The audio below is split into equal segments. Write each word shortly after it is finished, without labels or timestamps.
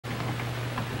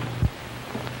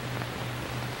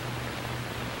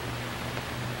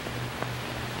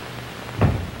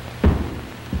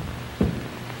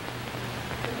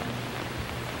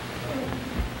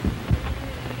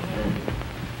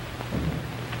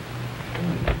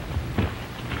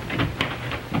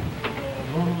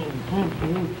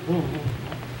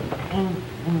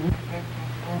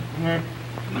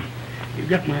You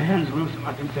get my hands loose and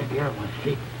I can take care of my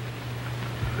feet.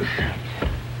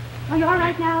 Are you all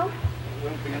right now? I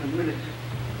won't be in a minute.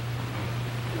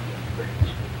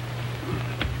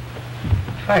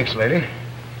 Thanks, lady.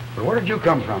 But where did you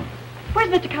come from? Where's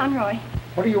Mr. Conroy?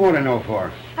 What do you want to know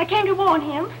for? I came to warn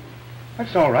him.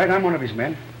 That's all right. I'm one of his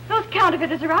men. Those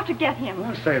counterfeiters are out to get him.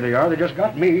 I'll say they are. They just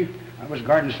got me. I was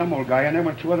guarding some old guy in there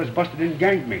when two others busted in and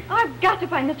ganged me. I've got to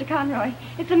find Mr. Conroy.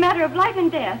 It's a matter of life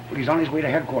and death. Well, he's on his way to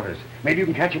headquarters. Maybe you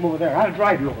can catch him over there. I'll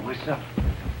drive you over myself.